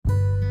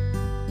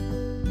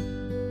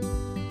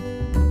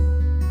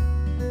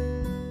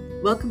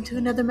Welcome to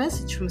another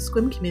message from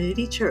Sequim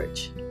Community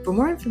Church. For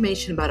more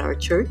information about our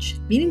church,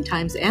 meeting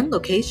times, and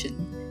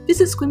location,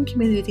 visit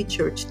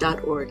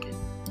sequimcommunitychurch.org.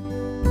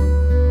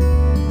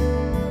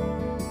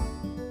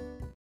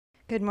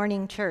 Good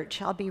morning,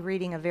 church. I'll be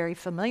reading a very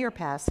familiar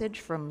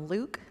passage from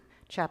Luke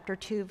chapter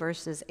 2,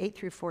 verses 8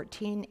 through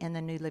 14 in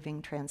the New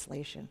Living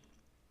Translation.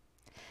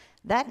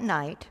 That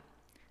night,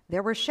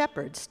 there were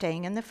shepherds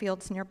staying in the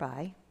fields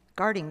nearby,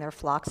 guarding their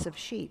flocks of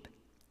sheep.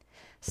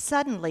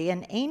 Suddenly,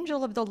 an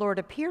angel of the Lord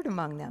appeared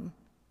among them,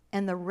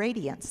 and the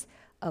radiance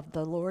of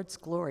the Lord's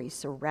glory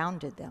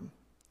surrounded them.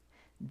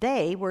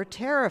 They were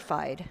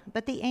terrified,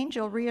 but the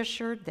angel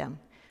reassured them.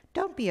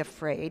 "Don't be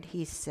afraid,"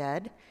 he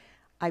said.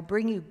 "I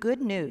bring you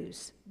good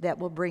news that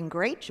will bring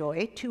great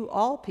joy to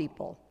all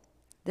people.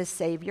 The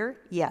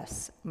Savior,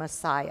 yes,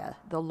 Messiah,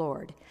 the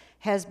Lord,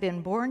 has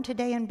been born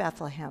today in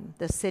Bethlehem,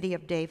 the city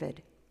of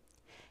David.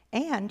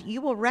 And you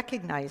will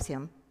recognize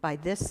him by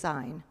this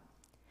sign.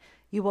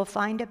 You will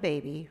find a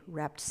baby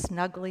wrapped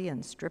snugly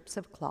in strips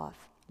of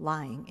cloth,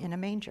 lying in a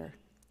manger."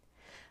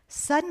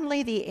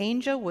 Suddenly the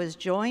angel was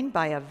joined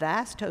by a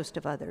vast host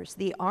of others,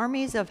 the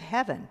armies of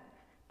heaven,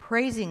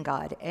 praising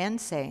God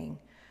and saying,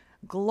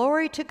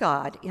 "Glory to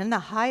God in the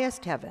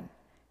highest heaven,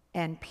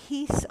 and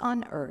peace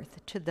on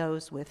earth to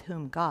those with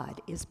whom God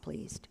is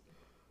pleased."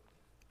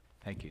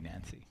 Thank you,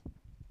 Nancy.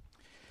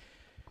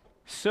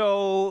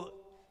 So,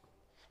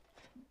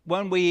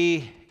 when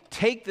we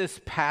take this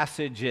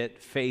passage at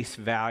face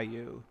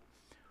value,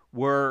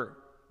 we're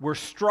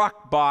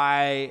struck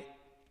by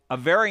a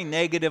very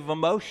negative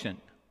emotion.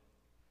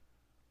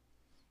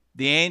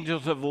 The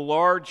angels of the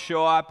Lord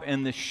show up,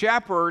 and the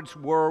shepherds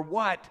were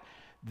what?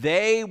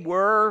 They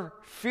were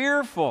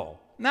fearful.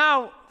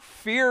 Now,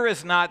 fear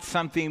is not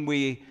something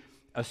we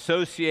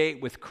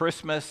associate with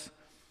Christmas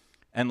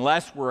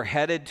unless we're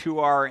headed to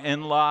our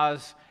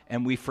in-laws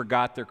and we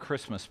forgot their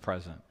Christmas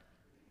present.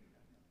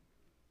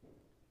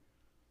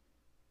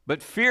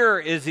 But fear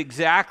is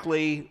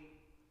exactly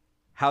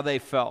how they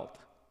felt.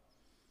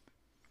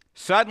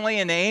 Suddenly,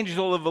 an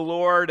angel of the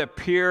Lord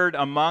appeared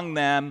among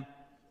them,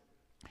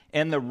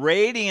 and the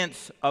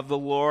radiance of the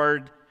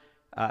Lord,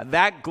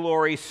 that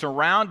glory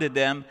surrounded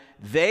them.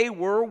 They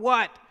were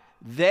what?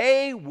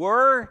 They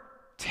were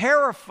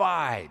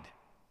terrified.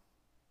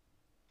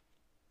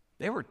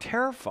 They were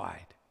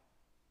terrified.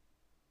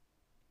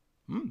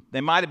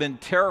 They might have been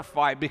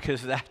terrified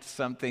because that's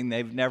something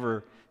they've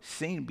never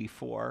seen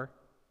before.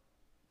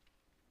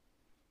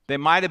 They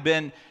might have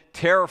been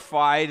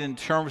terrified in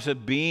terms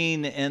of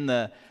being in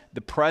the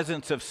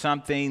presence of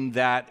something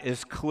that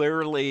is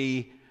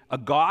clearly a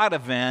God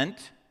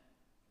event,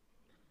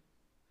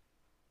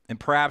 and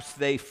perhaps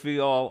they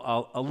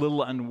feel a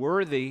little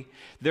unworthy.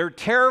 They're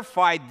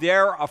terrified,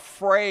 they're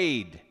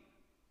afraid.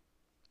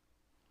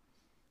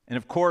 And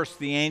of course,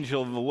 the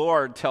angel of the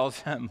Lord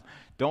tells them,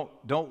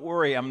 don't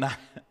worry, I'm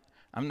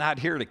not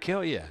here to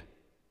kill you.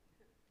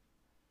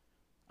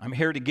 I'm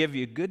here to give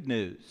you good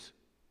news.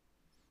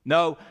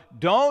 No,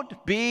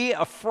 don't be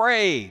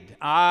afraid.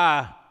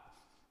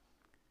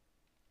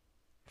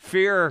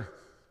 Fear,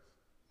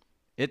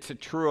 it's a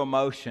true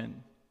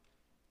emotion.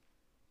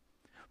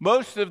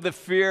 Most of the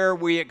fear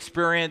we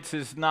experience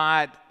is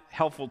not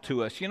helpful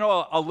to us. You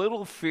know, a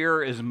little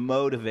fear is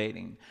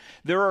motivating.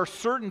 There are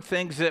certain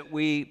things that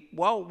we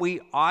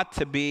ought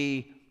to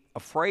be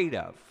afraid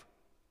of.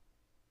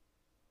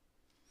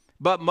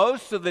 But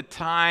most of the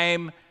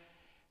time,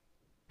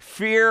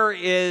 fear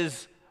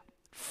is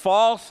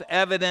false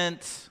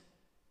evidence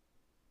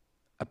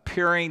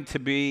appearing to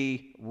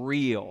be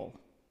real.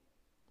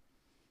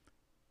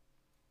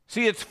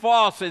 See, it's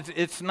false.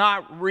 It's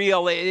not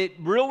real. It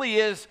really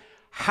is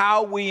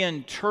how we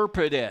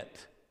interpret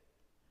it.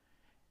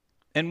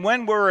 And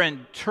when we're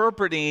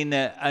interpreting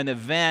an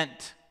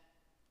event,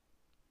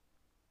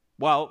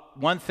 well,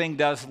 one thing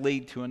does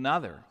lead to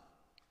another,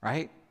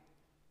 right?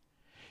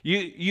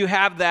 You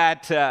have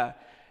that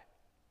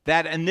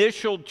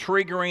initial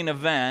triggering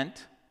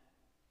event,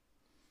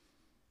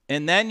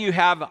 and then you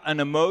have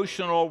an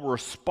emotional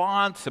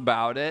response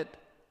about it.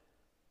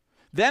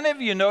 Then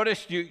have you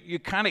noticed you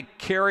kind of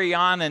carry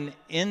on an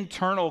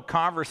internal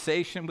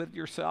conversation with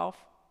yourself,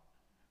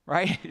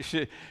 right?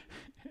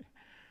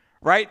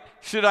 Right?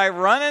 Should I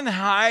run and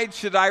hide?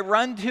 Should I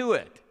run to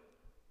it?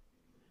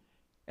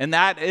 And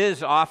that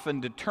is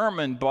often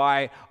determined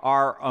by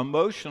our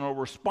emotional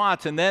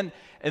response. And then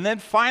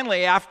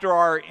finally, after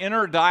our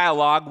inner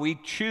dialogue, we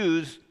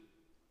choose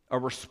a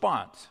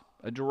response,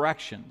 a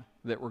direction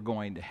that we're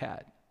going to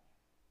head.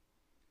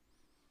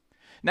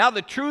 Now,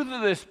 the truth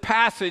of this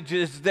passage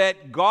is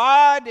that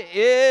God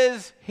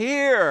is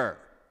here.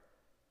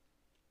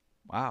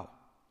 Wow.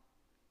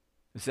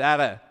 Is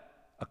that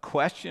a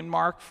question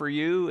mark for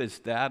you? Is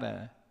that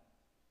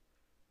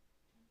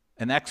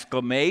an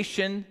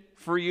exclamation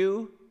for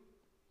you?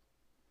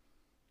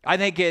 I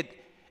think it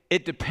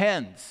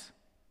depends.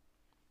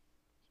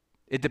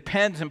 It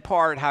depends in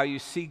part how you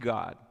see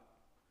God.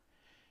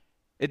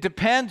 It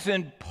depends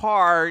in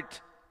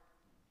part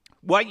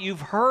what you've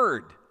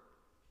heard.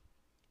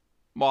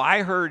 Well,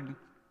 I heard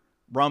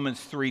Romans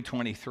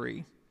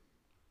 3:23.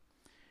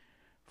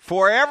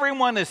 For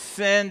everyone has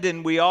sinned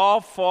and we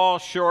all fall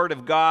short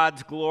of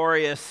God's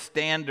glorious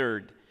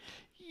standard.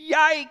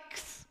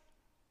 Yikes!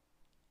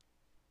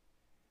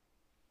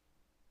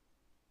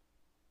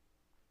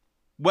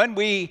 When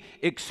we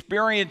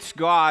experience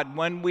God,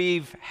 when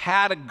we've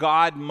had a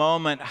God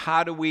moment,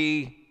 how do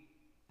we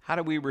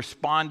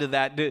respond to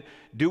that?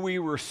 Do we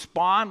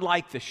respond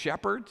like the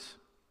shepherds?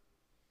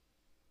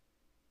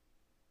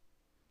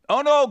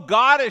 Oh no,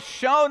 God has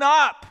shown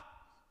up.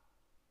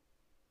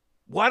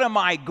 What am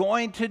I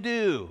going to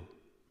do?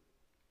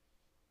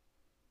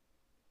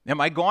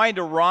 Am I going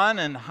to run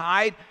and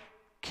hide?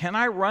 Can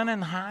I run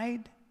and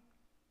hide?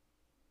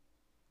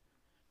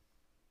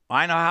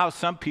 I know how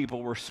some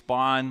people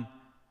respond.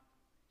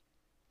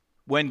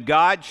 When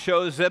God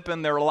shows up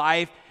in their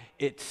life,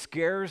 it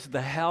scares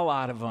the hell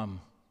out of them.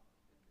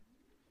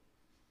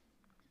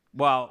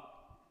 Well,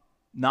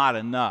 not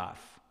enough.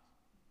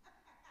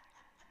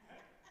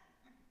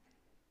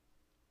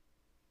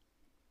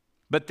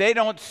 But they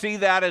don't see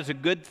that as a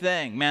good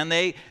thing. Man,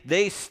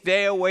 they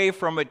stay away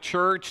from a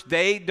church.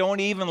 They don't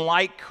even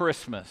like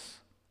Christmas.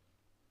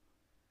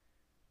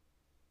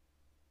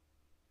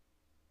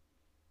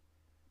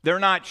 They're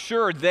not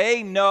sure.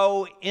 They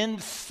know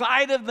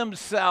inside of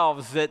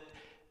themselves that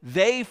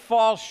they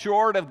fall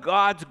short of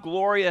God's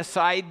glorious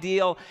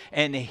ideal,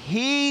 and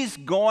He's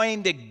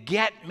going to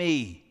get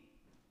me.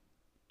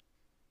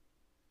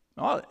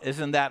 Well,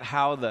 isn't that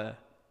how the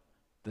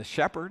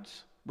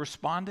shepherds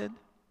responded?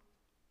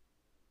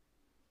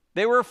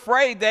 They were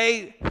afraid.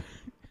 They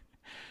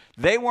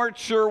weren't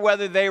sure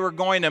whether they were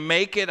going to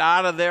make it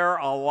out of there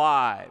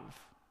alive.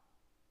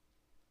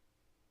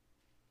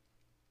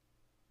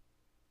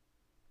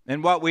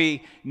 And what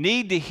we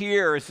need to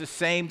hear is the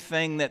same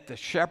thing that the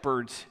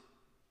shepherds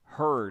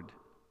heard.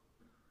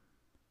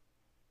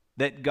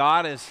 That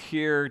God is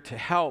here to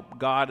help.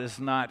 God is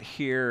not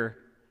here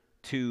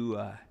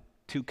to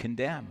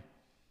condemn.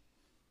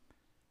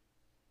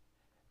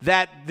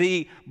 That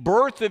the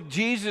birth of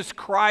Jesus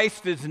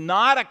Christ is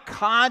not a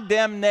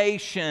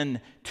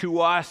condemnation to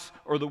us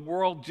or the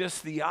world,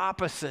 just the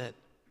opposite.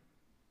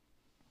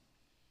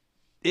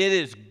 It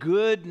is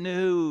good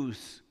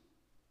news.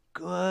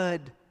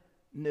 Good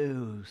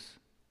news.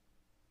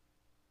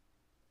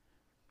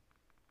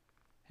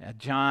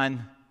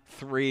 John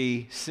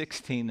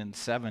 3:16 and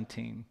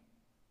 17.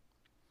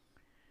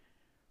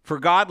 For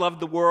God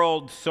loved the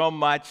world so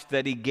much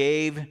that He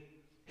gave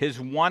His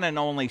one and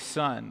only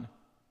Son,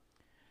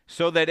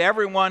 so that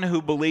everyone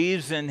who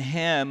believes in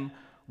Him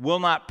will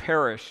not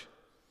perish,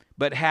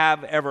 but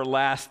have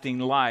everlasting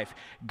life.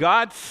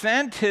 God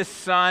sent His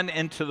Son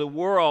into the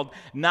world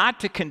not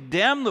to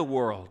condemn the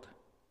world,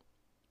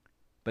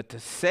 but to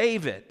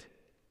save it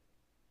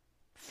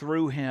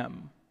through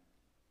Him.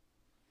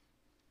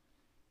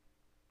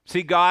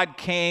 See, God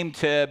came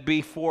to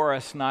be for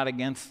us, not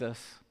against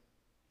us.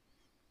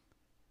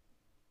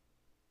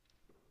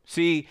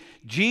 See,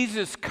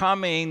 Jesus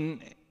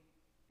coming,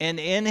 and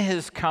in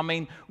His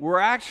coming, we're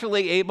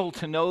actually able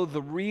to know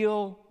the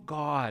real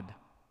God.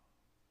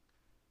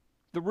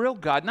 The real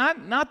God,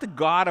 not the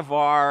God of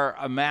our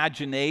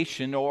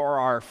imagination or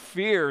our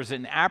fears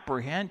and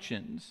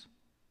apprehensions.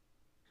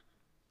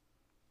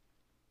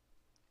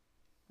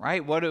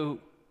 Right?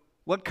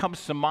 What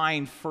comes to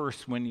mind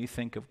first when you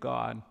think of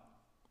God?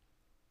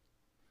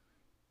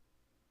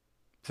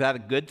 Is that a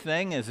good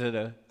thing? Is it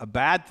a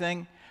bad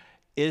thing?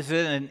 Is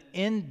it an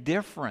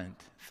indifferent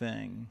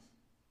thing?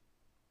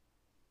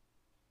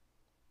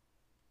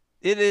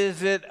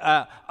 Is it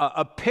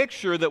a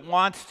picture that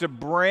wants to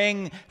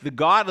bring the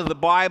God of the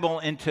Bible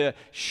into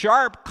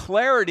sharp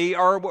clarity,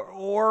 or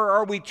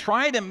are we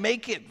trying to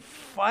make it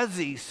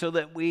fuzzy so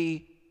that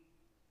we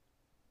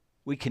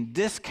can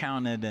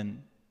discount it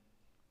and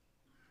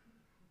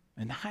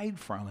hide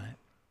from it?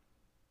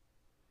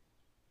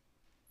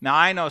 Now,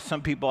 I know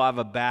some people have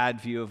a bad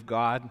view of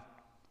God.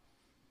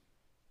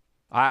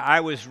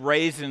 I was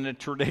raised in a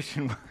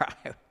tradition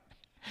where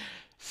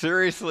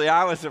seriously,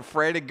 I was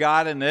afraid of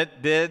God, and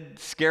it did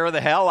scare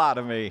the hell out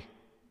of me.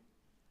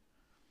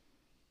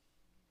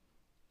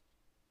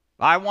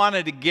 I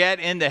wanted to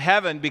get into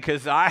heaven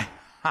because I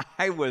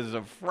was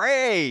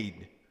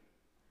afraid.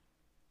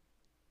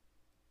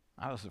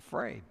 I was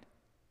afraid.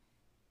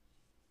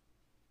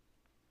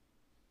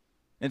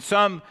 And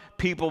some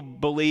people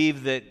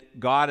believe that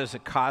God is a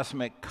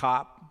cosmic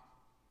cop.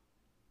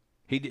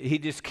 He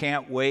just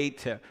can't wait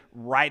to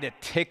write a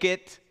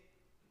ticket,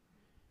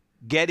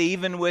 get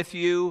even with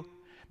you,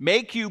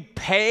 make you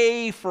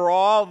pay for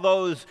all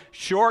those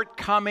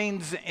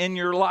shortcomings in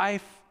your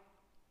life.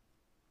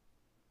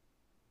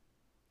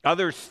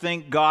 Others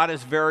think God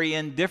is very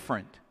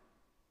indifferent.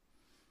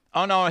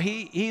 Oh no,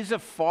 he's a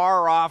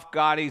far off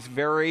God. He's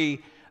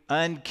very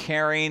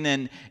uncaring,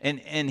 and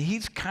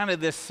He's kind of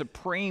this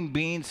supreme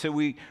being, so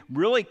we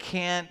really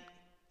can't,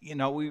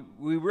 we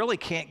really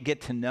can't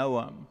get to know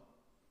Him.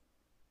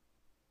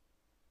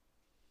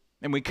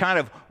 And we kind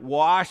of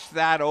wash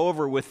that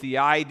over with the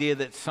idea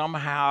that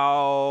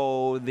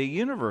somehow the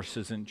universe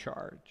is in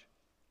charge.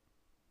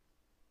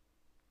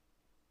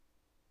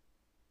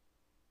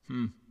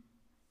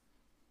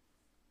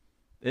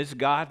 Is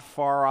God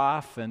far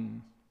off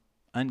and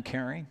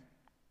uncaring?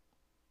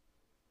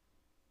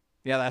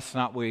 Yeah, that's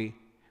not what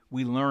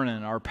we learn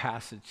in our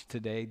passage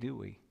today, do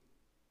we?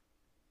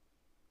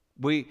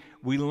 We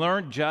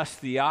learn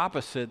just the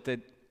opposite,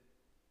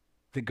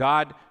 that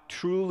God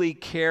truly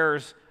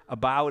cares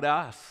about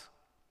us.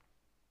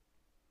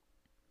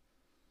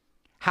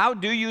 How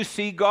do you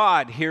see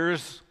God?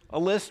 Here's a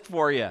list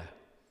for you.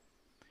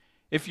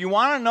 If you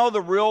want to know the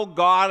real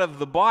God of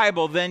the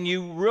Bible, then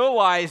you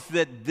realize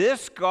that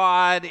this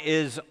God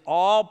is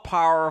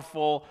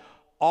all-powerful,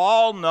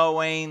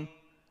 all-knowing,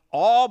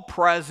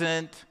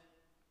 all-present,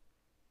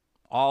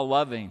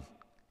 all-loving.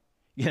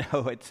 You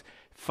know, it's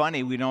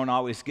funny, we don't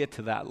always get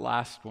to that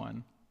last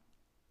one.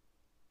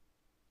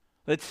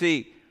 Let's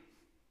see.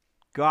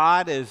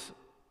 God is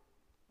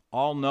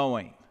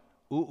all-knowing.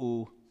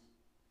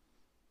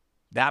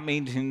 That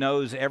means he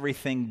knows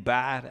everything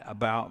bad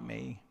about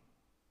me.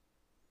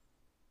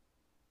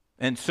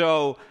 And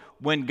so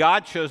when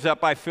God shows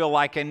up, I feel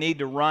like I need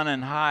to run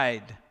and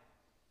hide,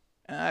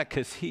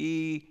 because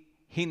he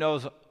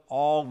knows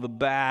all the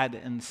bad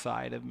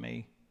inside of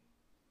me.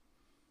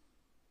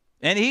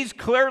 And he's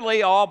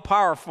clearly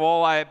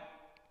all-powerful.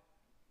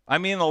 I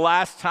mean, the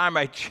last time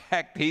I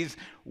checked, he's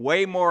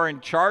way more in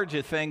charge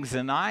of things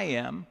than I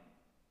am.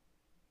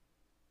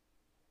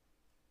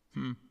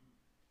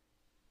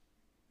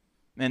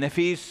 And if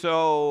he's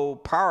so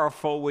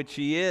powerful, which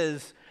he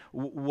is,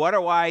 what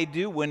do I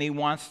do when he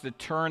wants to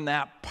turn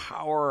that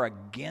power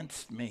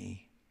against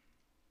me?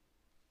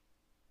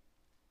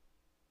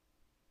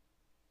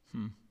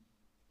 I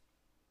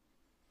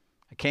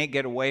can't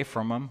get away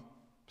from him,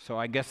 so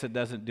I guess it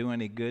doesn't do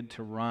any good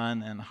to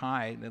run and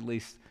hide. At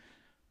least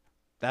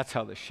that's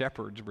how the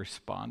shepherds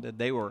responded.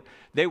 They were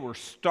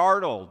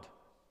startled.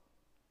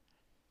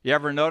 You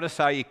ever notice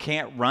how you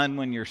can't run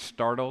when you're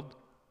startled?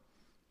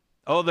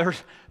 Oh,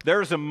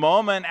 there's a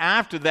moment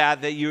after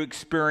that you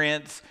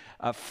experience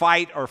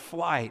fight or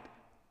flight.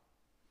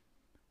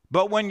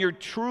 But when you're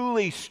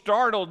truly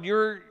startled,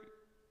 you're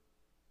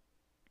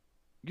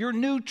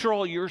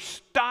neutral, you're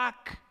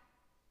stuck.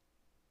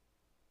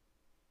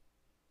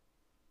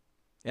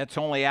 It's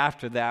only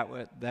after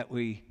that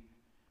we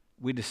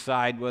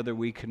decide whether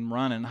we can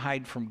run and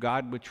hide from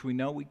God, which we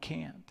know we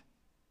can't.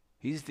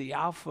 He's the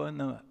Alpha and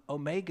the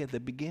Omega, the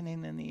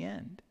beginning and the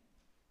end.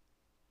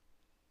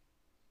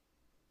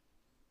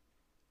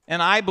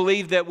 And I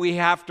believe that we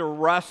have to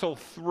wrestle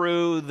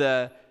through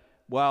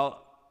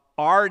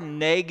our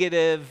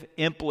negative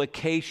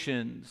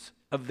implications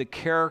of the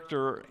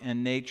character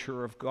and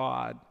nature of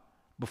God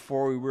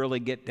before we really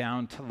get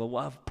down to the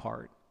love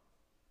part.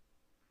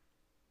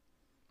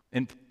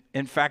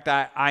 In fact,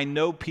 I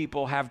know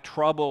people have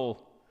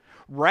trouble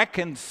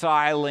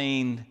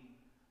reconciling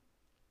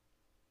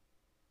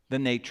the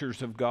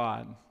natures of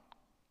God.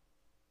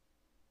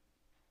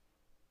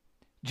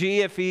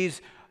 Gee, if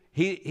he's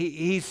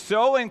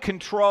so in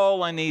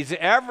control and he's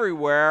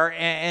everywhere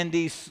and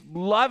he's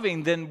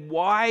loving, then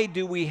why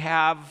do we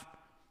have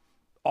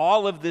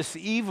all of this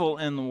evil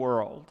in the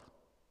world?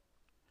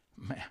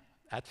 Man,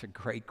 that's a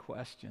great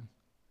question.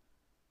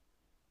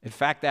 In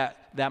fact,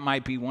 that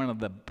might be one of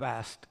the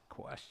best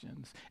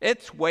questions.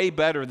 It's way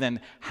better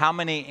than how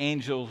many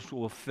angels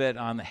will fit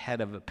on the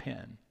head of a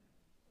pin.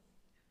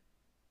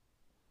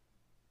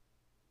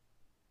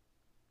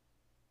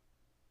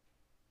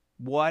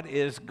 What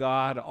is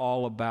God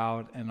all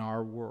about in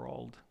our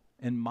world,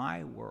 in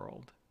my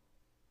world?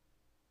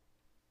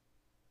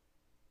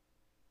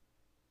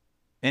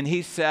 And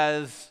he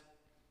says,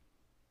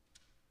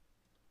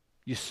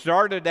 you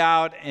started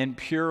out in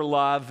pure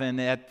love, and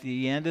at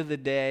the end of the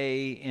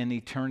day, in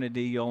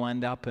eternity, you'll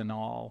end up in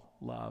all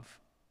love.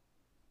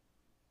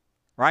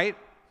 Right?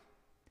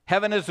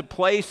 Heaven is a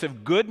place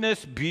of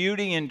goodness,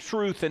 beauty, and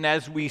truth, and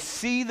as we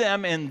see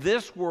them in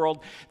this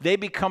world, they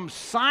become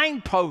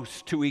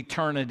signposts to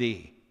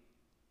eternity.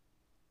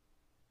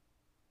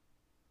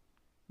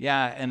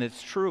 Yeah, and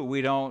it's true,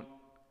 we don't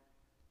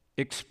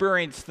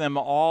experience them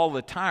all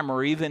the time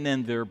or even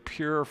in their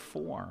pure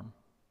form.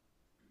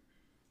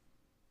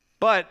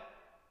 But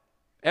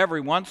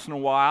every once in a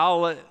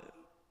while,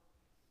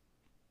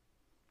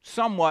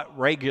 somewhat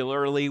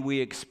regularly, we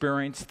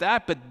experience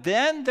that. But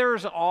then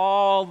there's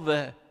all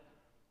the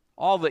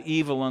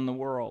evil in the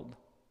world.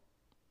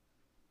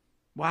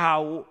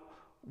 Wow,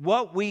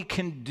 what we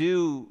can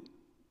do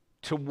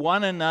to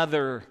one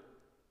another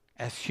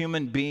as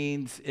human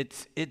beings,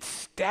 it's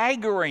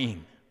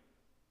staggering.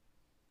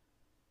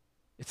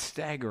 It's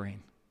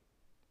staggering.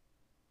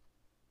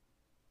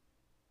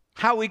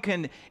 How we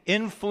can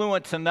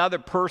influence another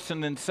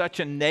person in such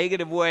a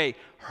negative way,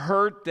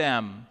 hurt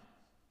them,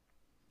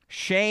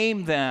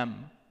 shame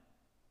them.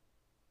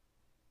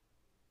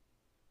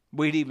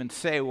 We'd even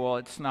say, well,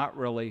 it's not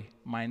really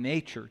my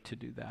nature to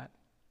do that.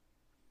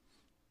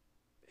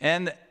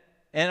 And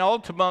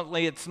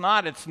ultimately, it's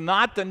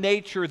not the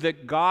nature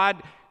that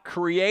God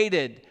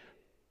created.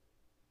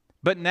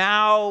 But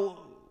now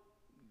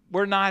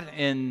we're not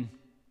in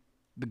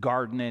the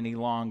garden any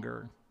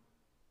longer.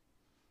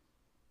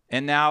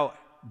 And now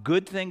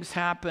good things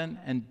happen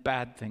and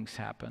bad things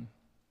happen.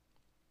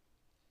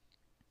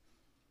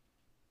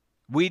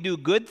 We do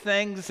good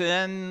things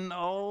and,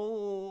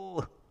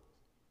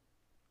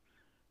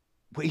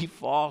 we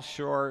fall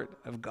short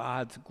of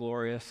God's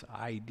glorious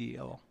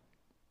ideal.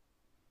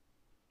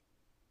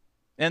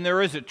 And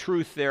there is a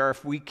truth there.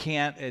 If we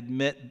can't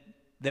admit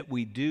that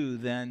we do,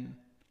 then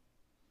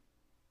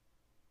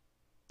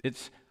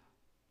it's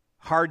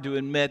hard to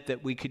admit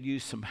that we could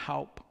use some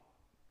help.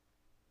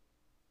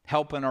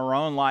 Help in our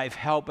own life,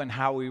 help in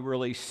how we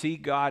really see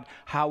God,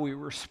 how we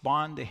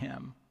respond to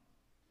Him.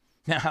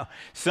 Now,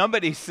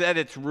 somebody said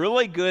it's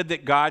really good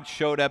that God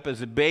showed up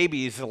as a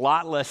baby. He's a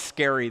lot less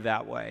scary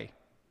that way.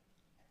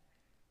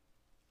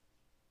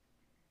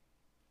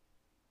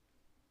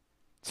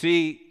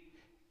 See,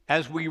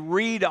 as we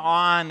read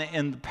on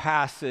in the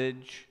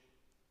passage,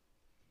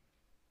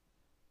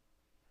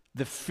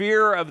 the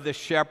fear of the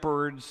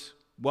shepherds,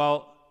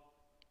 well,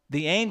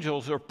 the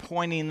angels are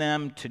pointing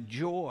them to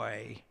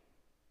joy.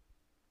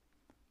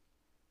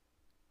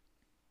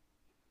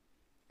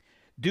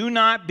 Do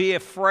not be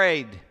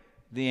afraid,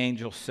 the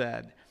angel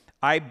said.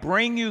 I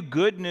bring you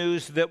good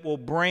news that will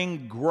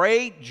bring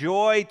great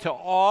joy to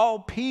all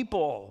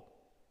people.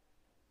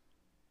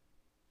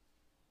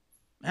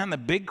 And the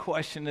big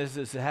question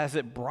is has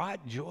it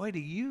brought joy to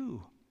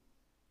you?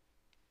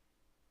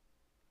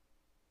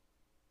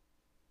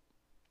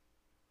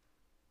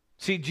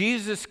 See,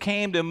 Jesus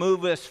came to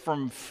move us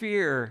from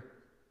fear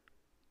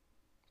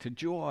to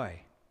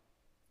joy.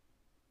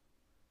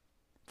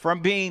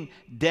 From being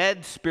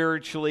dead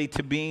spiritually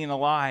to being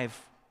alive.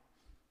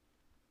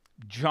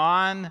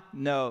 John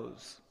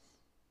knows.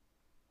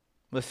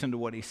 Listen to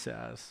what he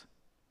says.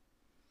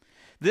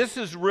 This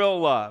is real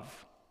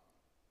love.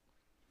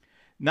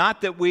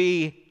 Not that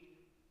we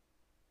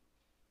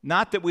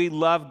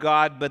love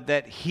God, but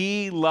that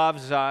He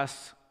loves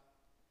us.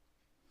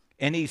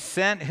 And He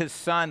sent His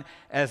Son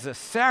as a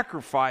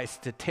sacrifice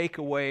to take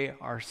away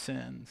our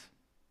sins.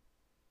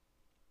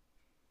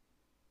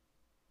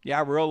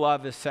 Yeah, real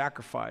love is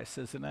sacrifice,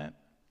 isn't it?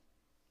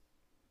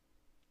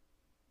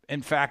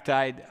 In fact,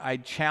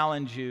 I'd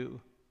challenge you.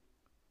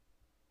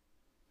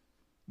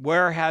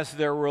 Where has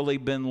there really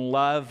been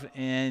love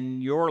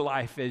in your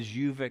life as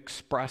you've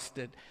expressed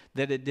it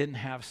that it didn't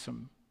have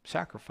some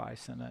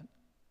sacrifice in it?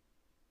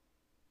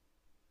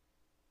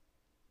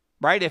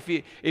 Right?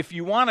 If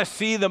you want to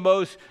see the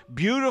most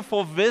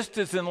beautiful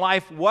vistas in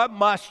life, what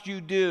must you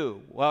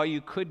do? Well,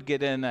 you could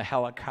get in a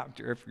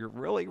helicopter if you're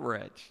really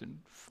rich and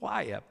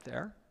fly up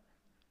there.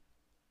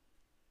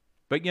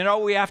 But you know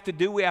what we have to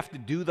do? We have to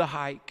do the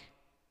hike.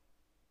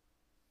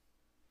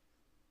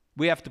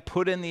 We have to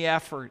put in the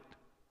effort.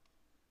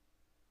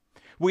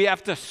 We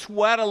have to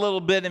sweat a little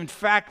bit. In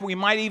fact, we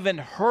might even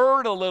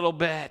hurt a little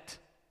bit.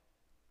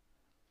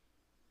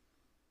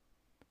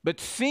 But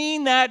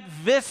seeing that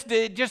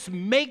vista, it just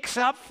makes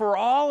up for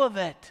all of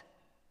it.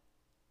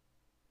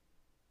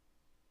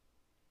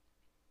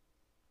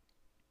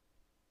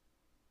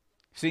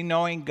 See,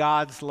 knowing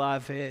God's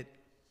love, it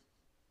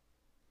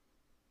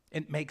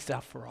makes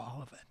up for all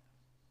of it.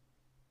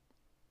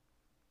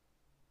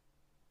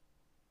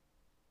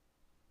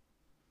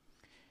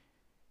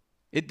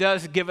 It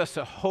does give us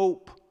a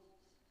hope.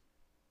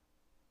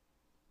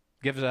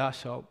 Gives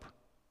us hope.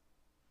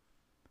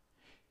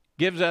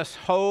 Gives us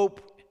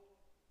hope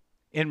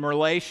in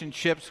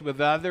relationships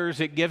with others.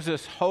 It gives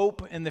us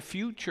hope in the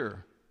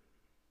future.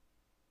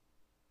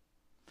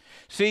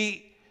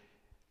 See,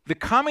 the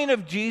coming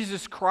of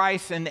Jesus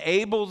Christ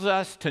enables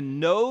us to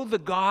know the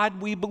God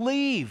we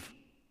believe.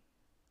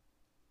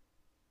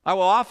 I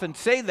will often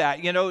say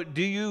that,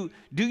 do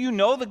you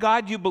know the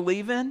God you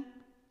believe in?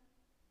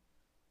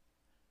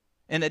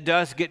 And it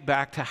does get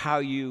back to how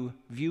you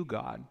view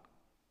God,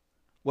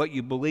 what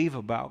you believe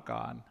about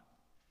God.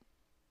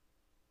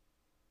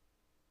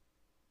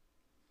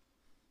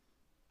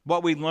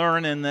 What we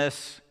learn in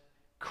this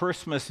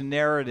Christmas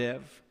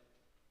narrative,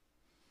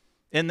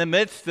 in the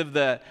midst of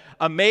the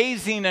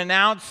amazing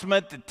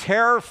announcement, the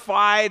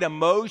terrified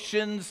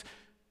emotions,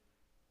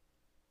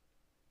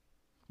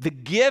 the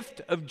gift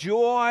of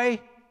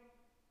joy,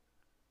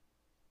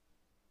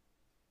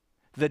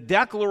 the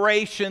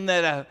declaration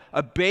that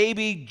a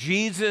baby,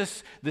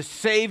 Jesus, the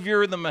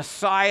Savior, the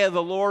Messiah,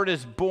 the Lord,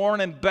 is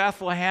born in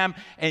Bethlehem,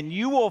 and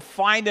you will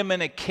find Him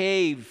in a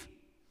cave,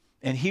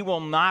 and He will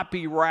not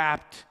be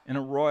wrapped in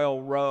a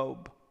royal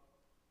robe.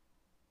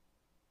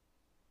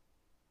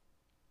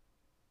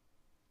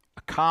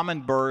 A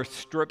common birth,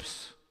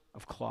 strips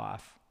of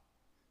cloth,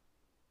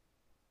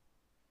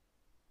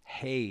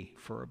 hay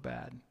for a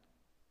bed.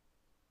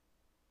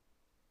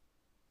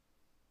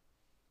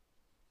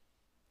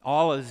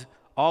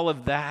 All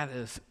of that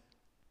is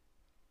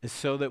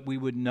so that we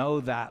would know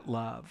that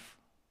love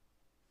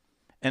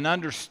and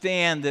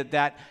understand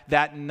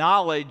that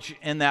knowledge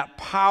and that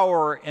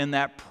power and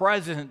that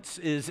presence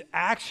is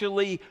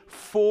actually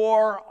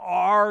for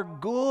our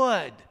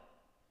good.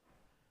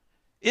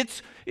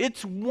 It's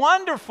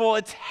wonderful,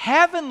 it's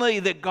heavenly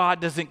that God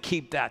doesn't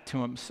keep that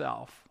to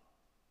Himself.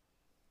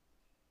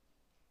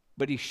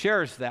 But He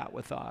shares that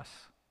with us.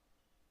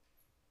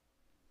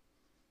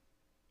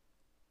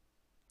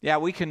 Yeah,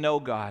 we can know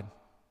God.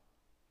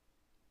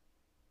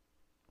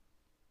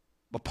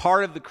 A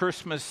part of the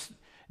Christmas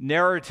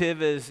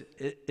narrative is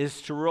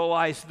to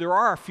realize there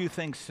are a few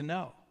things to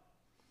know.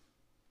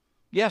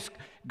 Yes,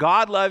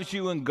 God loves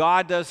you and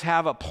God does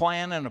have a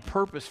plan and a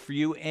purpose for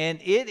you, and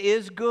it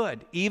is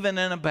good, even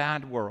in a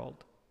bad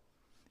world,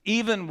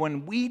 even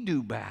when we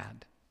do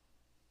bad.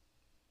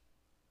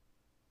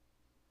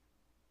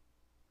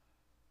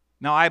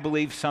 Now, I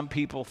believe some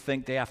people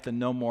think they have to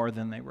know more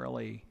than they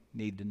really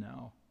need to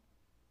know.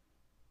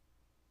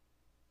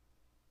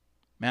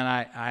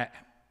 Man,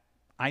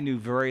 I knew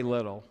very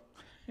little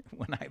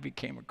when I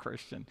became a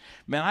Christian.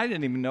 Man, I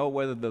didn't even know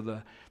whether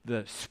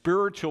the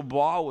spiritual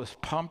ball was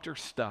pumped or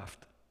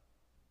stuffed.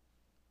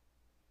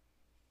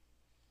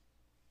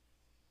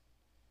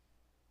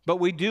 But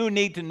we do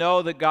need to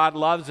know that God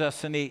loves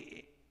us and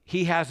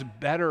He has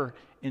better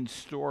in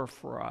store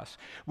for us.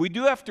 We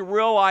do have to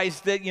realize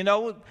that,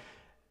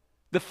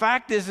 the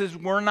fact is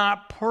we're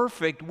not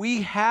perfect.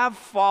 We have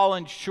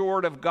fallen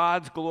short of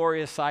God's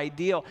glorious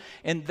ideal,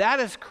 and that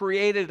has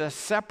created a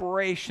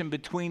separation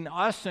between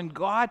us and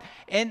God.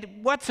 And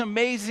what's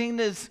amazing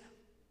is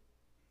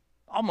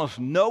almost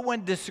no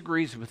one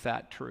disagrees with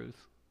that truth.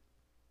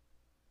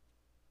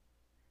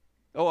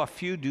 Oh, a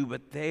few do,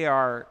 but they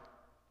are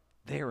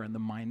in the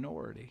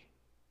minority,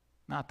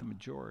 not the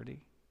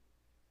majority.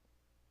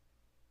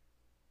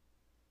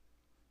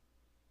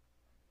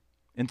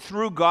 And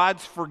through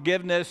God's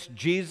forgiveness,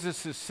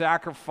 Jesus'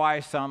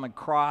 sacrifice on the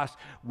cross,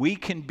 we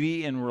can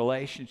be in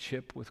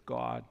relationship with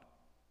God.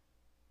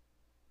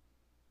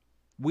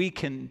 We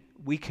can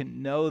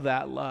know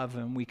that love,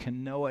 and we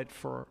can know it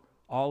for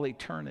all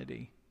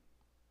eternity.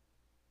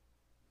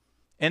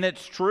 And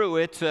it's true,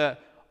 it's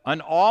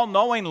an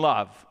all-knowing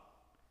love.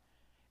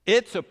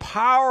 It's a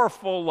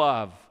powerful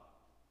love.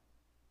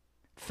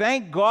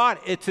 Thank God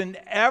it's an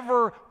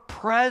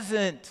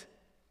ever-present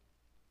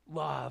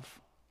love.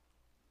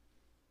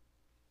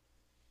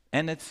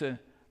 And it's an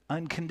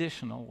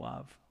unconditional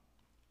love.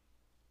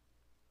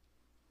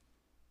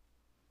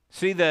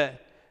 See, the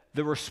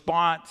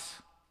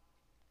response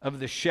of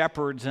the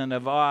shepherds and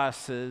of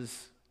us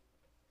is,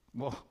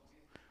 well,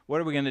 what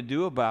are we going to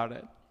do about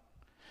it?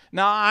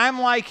 Now,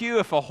 I'm like you.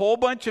 If a whole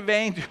bunch of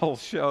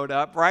angels showed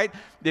up, right?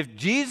 If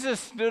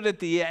Jesus stood at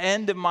the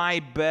end of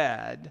my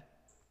bed,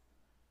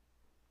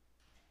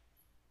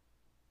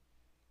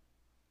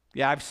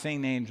 yeah, I've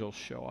seen angels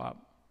show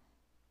up.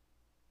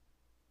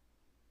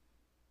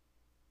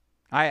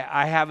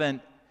 I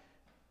haven't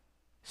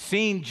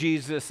seen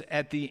Jesus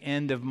at the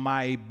end of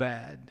my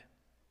bed.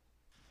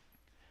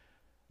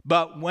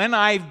 But when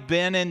I've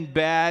been in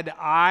bed,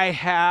 I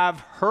have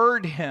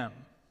heard him.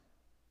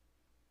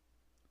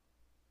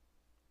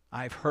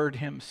 I've heard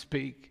him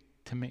speak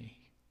to me.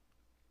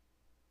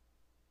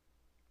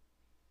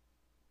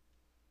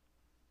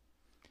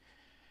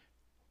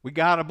 We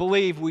got to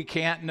believe we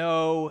can't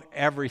know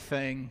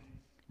everything,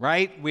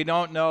 right? We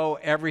don't know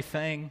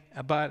everything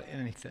about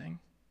anything.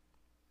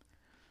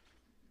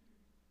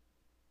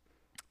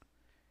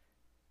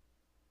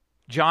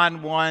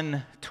 John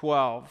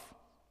 1:12.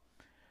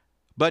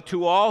 But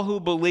to all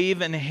who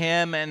believe in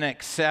him and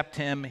accept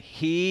him,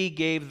 he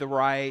gave the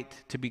right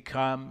to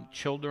become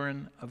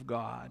children of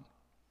God.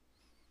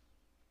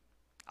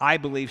 I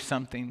believe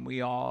something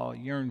we all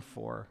yearn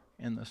for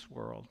in this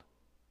world.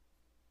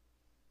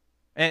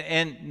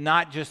 And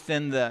not just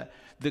in the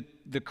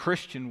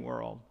Christian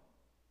world.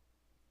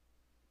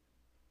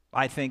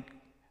 I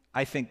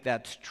think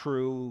that's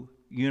true,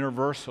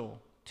 universal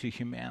to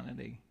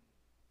humanity.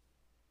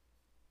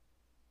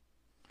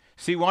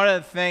 See, one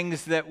of the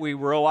things that we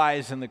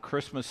realize in the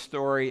Christmas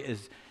story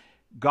is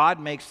God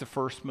makes the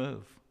first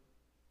move.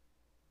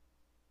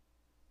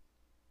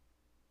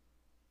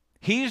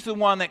 He's the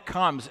one that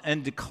comes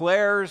and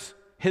declares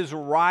his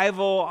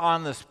arrival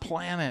on this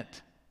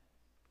planet.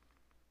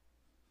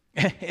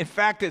 In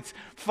fact, it's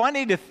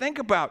funny to think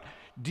about.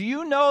 Do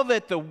you know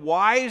that the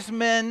wise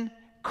men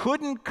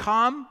couldn't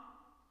come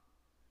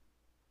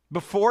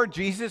before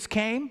Jesus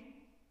came?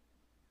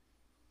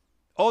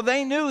 Oh,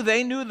 they knew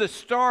the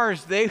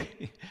stars.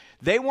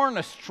 They weren't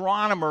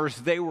astronomers,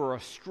 they were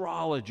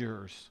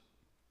astrologers.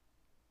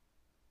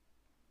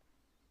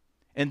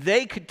 And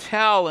they could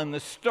tell in the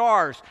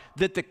stars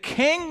that the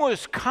king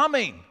was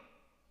coming.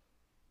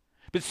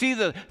 But see,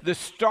 the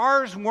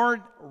stars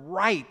weren't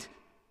right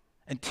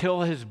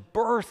until his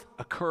birth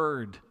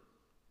occurred.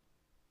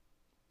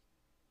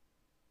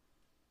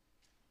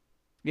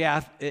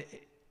 Yeah,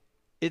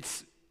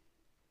 it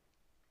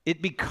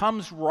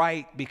becomes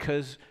right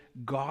because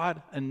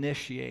God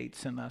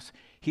initiates in us.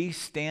 He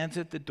stands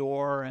at the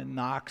door and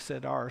knocks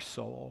at our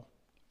soul.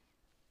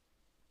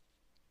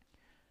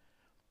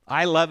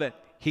 I love it.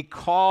 He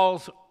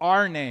calls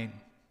our name.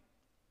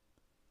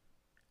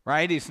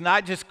 Right? He's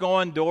not just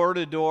going door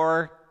to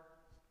door.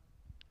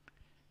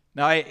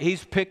 No,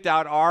 he's picked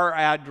out our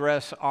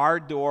address, our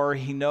door.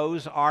 He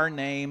knows our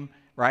name,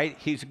 right?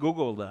 He's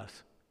Googled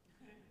us.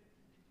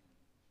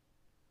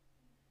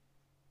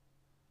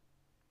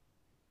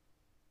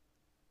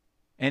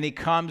 And he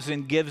comes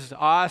and gives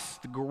us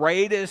the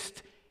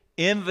greatest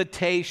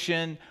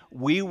invitation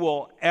we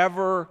will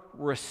ever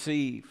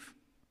receive.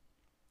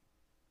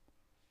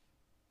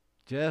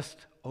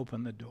 Just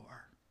open the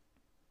door.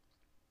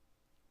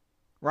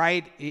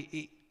 Right?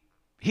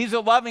 He's a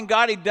loving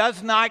God. He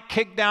does not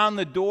kick down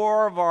the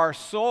door of our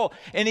soul.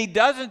 And he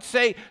doesn't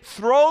say,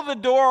 throw the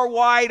door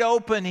wide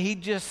open. He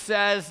just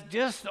says,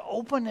 just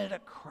open it a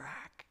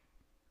crack.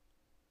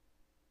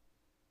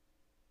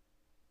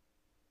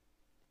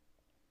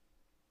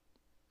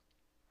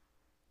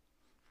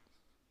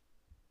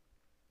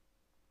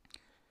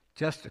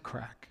 Just a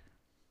crack.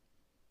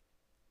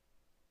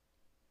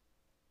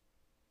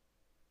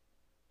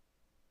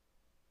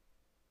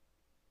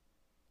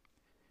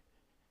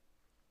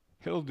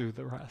 He'll do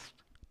the rest.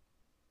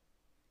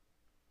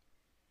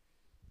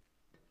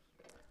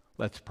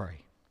 Let's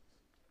pray.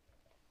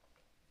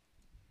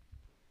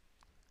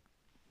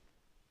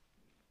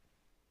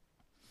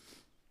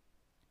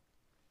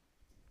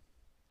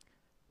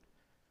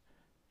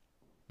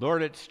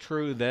 Lord, it's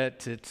true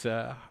that it's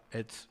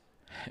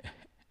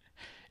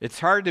it's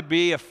hard to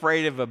be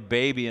afraid of a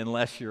baby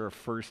unless you're a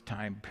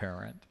first-time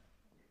parent.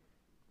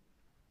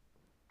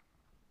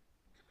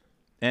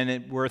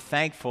 And we're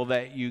thankful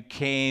that you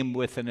came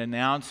with an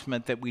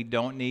announcement that we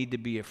don't need to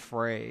be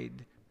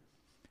afraid,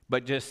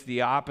 but just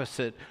the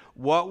opposite.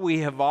 What we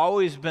have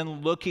always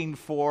been looking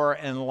for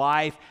in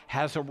life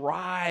has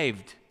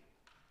arrived.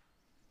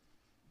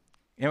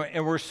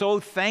 And we're so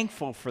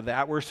thankful for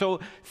that. We're so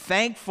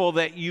thankful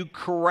that you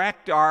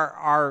correct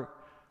our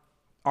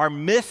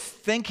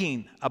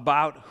misthinking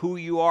about who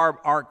you are,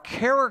 our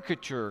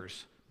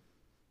caricatures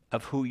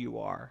of who you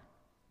are.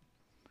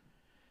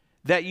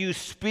 That you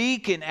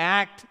speak and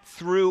act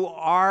through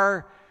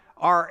our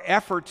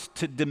efforts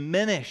to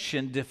diminish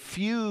and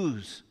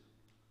diffuse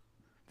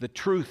the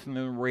truth and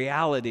the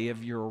reality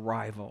of your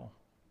arrival.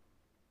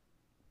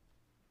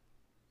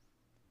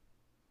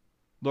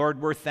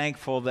 Lord, we're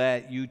thankful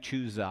that you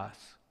choose us.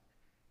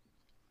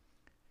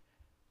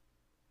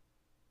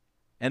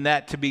 And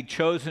that to be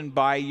chosen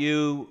by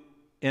you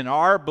in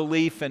our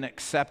belief and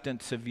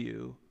acceptance of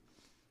you,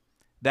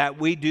 that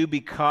we do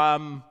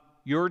become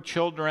your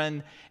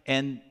children,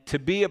 and to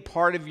be a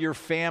part of your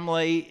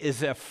family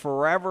is a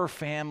forever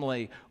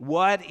family.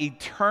 What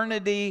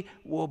eternity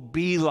will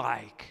be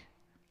like.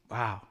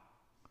 Wow.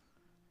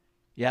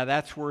 Yeah,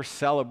 that's worth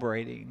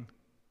celebrating.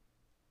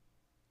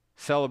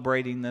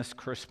 Celebrating this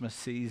Christmas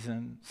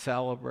season.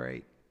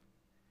 Celebrate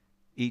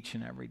each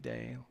and every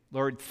day.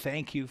 Lord,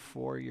 thank you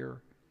for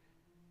your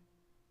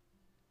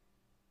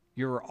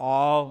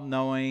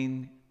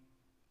all-knowing,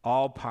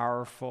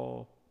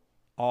 all-powerful,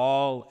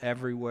 all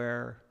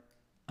everywhere,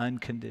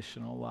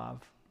 unconditional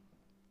love.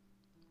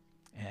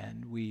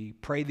 And we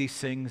pray these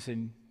things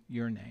in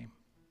your name.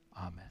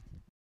 Amen.